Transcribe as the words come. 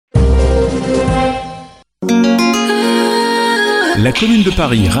La Commune de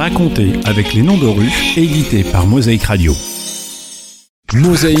Paris racontée avec les noms de rues, édité par Mosaïque Radio.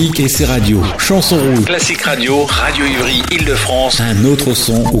 Mosaïque et ses radios. Chanson rouge. Classique radio, Radio Evry, Île-de-France. Un autre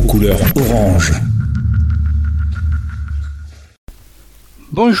son aux couleurs orange.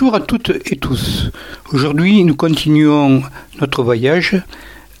 Bonjour à toutes et tous. Aujourd'hui, nous continuons notre voyage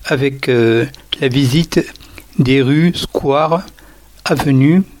avec la visite des rues, squares,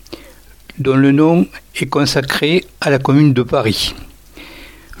 avenues, dont le nom est consacré à la Commune de Paris.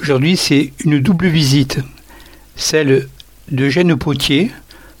 Aujourd'hui, c'est une double visite, celle d'Eugène Pottier,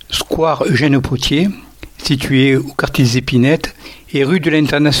 square Eugène Pottier, situé au quartier des Épinettes, et rue de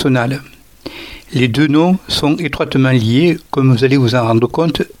l'Internationale. Les deux noms sont étroitement liés, comme vous allez vous en rendre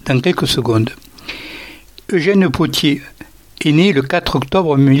compte dans quelques secondes. Eugène Pottier est né le 4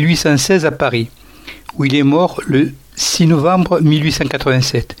 octobre 1816 à Paris, où il est mort le 6 novembre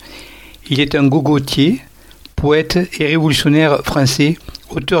 1887. Il est un goguettier, poète et révolutionnaire français,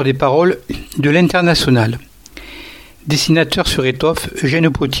 auteur des paroles de l'Internationale. Dessinateur sur étoffes, Eugène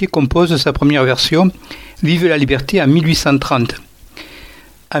Pottier compose sa première version, Vive la Liberté, en 1830.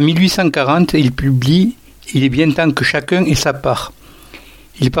 En 1840, il publie « Il est bien temps que chacun ait sa part ».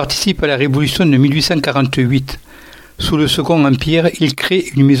 Il participe à la Révolution de 1848. Sous le Second Empire, il crée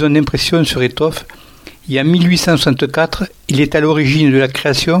une maison d'impression sur étoffes et en 1864, il est à l'origine de la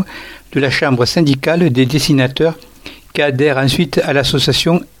création de la chambre syndicale des dessinateurs qui adhère ensuite à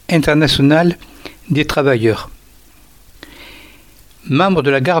l'Association internationale des travailleurs. Membre de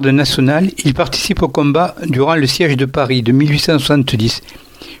la garde nationale, il participe au combat durant le siège de Paris de 1870.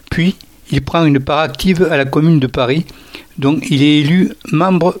 Puis, il prend une part active à la Commune de Paris, dont il est élu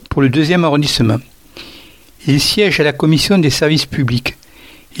membre pour le 2e arrondissement. Il siège à la commission des services publics.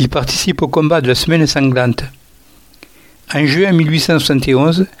 Il participe au combat de la semaine sanglante. En juin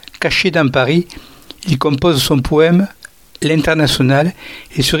 1871, caché dans Paris, il compose son poème « L'Internationale »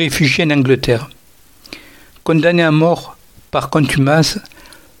 et se réfugie en Angleterre. Condamné à mort par contumace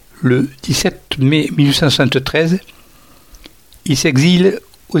le 17 mai 1873, il s'exile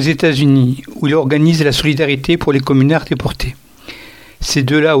aux États-Unis où il organise la solidarité pour les communards déportés. C'est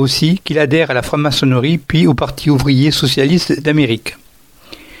de là aussi qu'il adhère à la franc-maçonnerie puis au Parti ouvrier socialiste d'Amérique.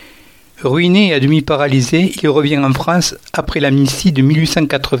 Ruiné et à demi paralysé, il revient en France après l'amnistie de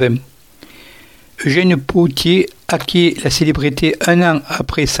 1880. Eugène Pottier acquiert la célébrité un an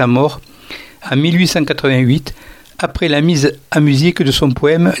après sa mort, en 1888, après la mise en musique de son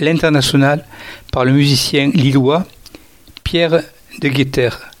poème « L'Internationale » par le musicien lillois Pierre de Guetter,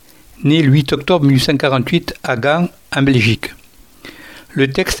 né le 8 octobre 1848 à Gand, en Belgique. Le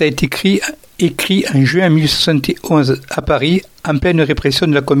texte a été écrit en juin 1871 à Paris, en pleine répression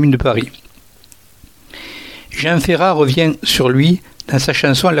de la Commune de Paris. Jean Ferrat revient sur lui dans sa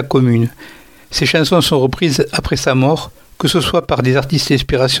chanson « La Commune ». Ces chansons sont reprises après sa mort, que ce soit par des artistes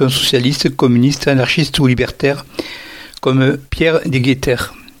d'inspiration socialistes, communistes, anarchistes ou libertaires, comme Pierre de Guetter.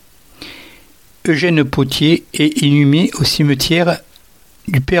 Eugène Pottier est inhumé au cimetière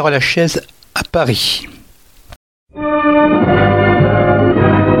du Père-Lachaise à Paris.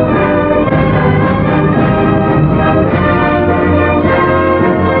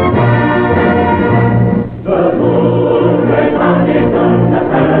 Debout, le temps des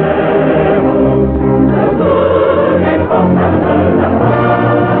hommes,